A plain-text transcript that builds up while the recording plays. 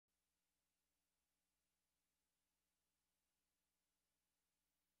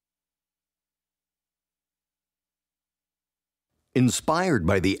Inspired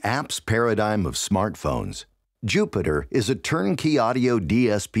by the apps paradigm of smartphones, Jupiter is a turnkey audio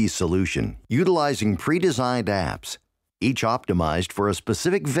DSP solution utilizing pre-designed apps, each optimized for a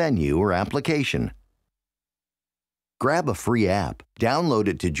specific venue or application. Grab a free app, download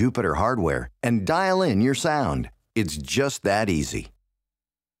it to Jupiter hardware, and dial in your sound. It's just that easy.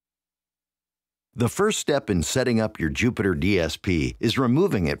 The first step in setting up your Jupiter DSP is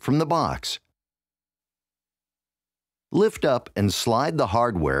removing it from the box. Lift up and slide the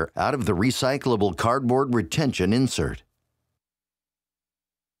hardware out of the recyclable cardboard retention insert.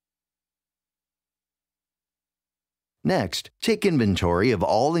 Next, take inventory of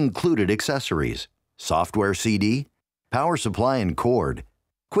all included accessories: software CD, power supply and cord,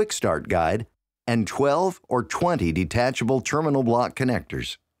 quick start guide, and 12 or 20 detachable terminal block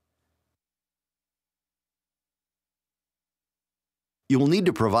connectors. You'll need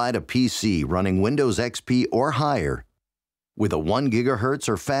to provide a PC running Windows XP or higher with a 1 GHz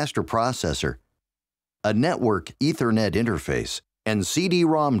or faster processor, a network Ethernet interface, and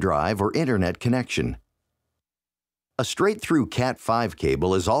CD-ROM drive or internet connection. A straight-through Cat5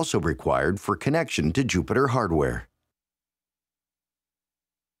 cable is also required for connection to Jupiter hardware.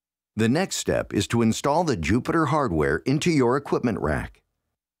 The next step is to install the Jupiter hardware into your equipment rack.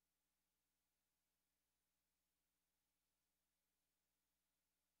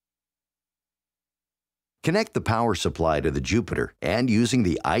 Connect the power supply to the Jupiter, and using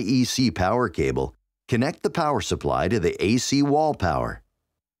the IEC power cable, connect the power supply to the AC wall power.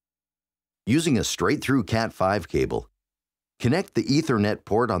 Using a straight-through Cat5 cable, connect the Ethernet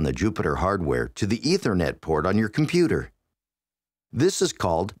port on the Jupiter hardware to the Ethernet port on your computer. This is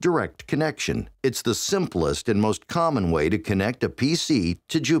called direct connection. It's the simplest and most common way to connect a PC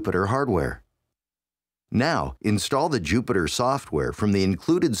to Jupiter hardware. Now, install the Jupiter software from the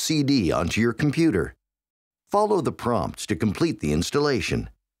included CD onto your computer. Follow the prompts to complete the installation.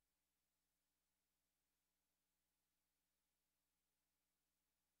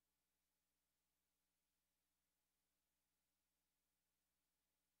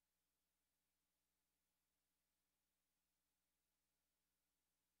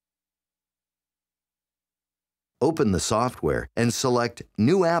 Open the software and select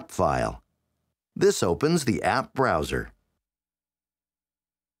New App File. This opens the app browser.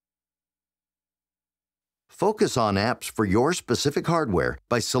 Focus on apps for your specific hardware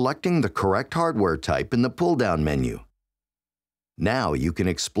by selecting the correct hardware type in the pull-down menu. Now you can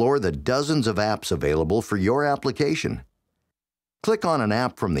explore the dozens of apps available for your application. Click on an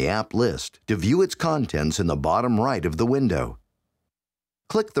app from the app list to view its contents in the bottom right of the window.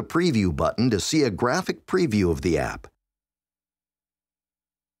 Click the Preview button to see a graphic preview of the app.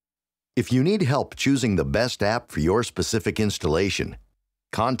 If you need help choosing the best app for your specific installation,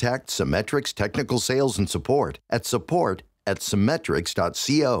 contact Symmetrix Technical Sales and Support at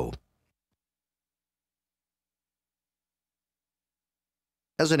support@symmetrix.co.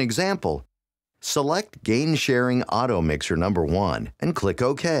 As an example, select Gain Sharing Auto Mixer number 1 and click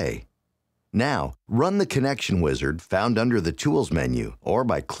OK. Now, run the connection wizard found under the Tools menu or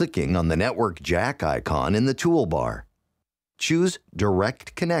by clicking on the network jack icon in the toolbar. Choose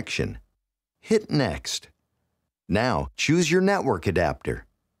Direct Connection. Hit Next. Now, choose your network adapter.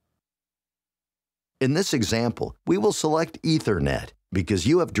 In this example, we will select Ethernet because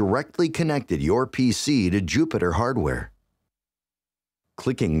you have directly connected your PC to Jupiter hardware.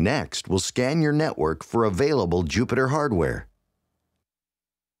 Clicking Next will scan your network for available Jupiter hardware.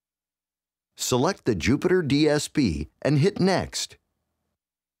 Select the Jupiter DSP and hit Next.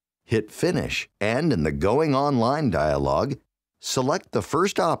 Hit Finish, and in the Going Online dialog, select the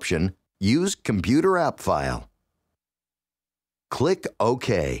first option, Use Computer App File. Click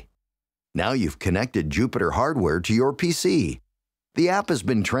OK. Now you've connected Jupiter hardware to your PC. The app has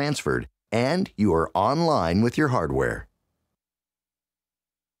been transferred, and you are online with your hardware.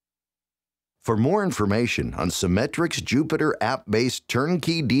 For more information on Symmetrix Jupiter app-based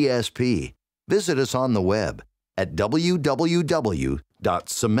turnkey DSP, visit us on the web at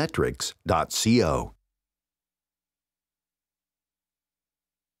www.symmetrix.co.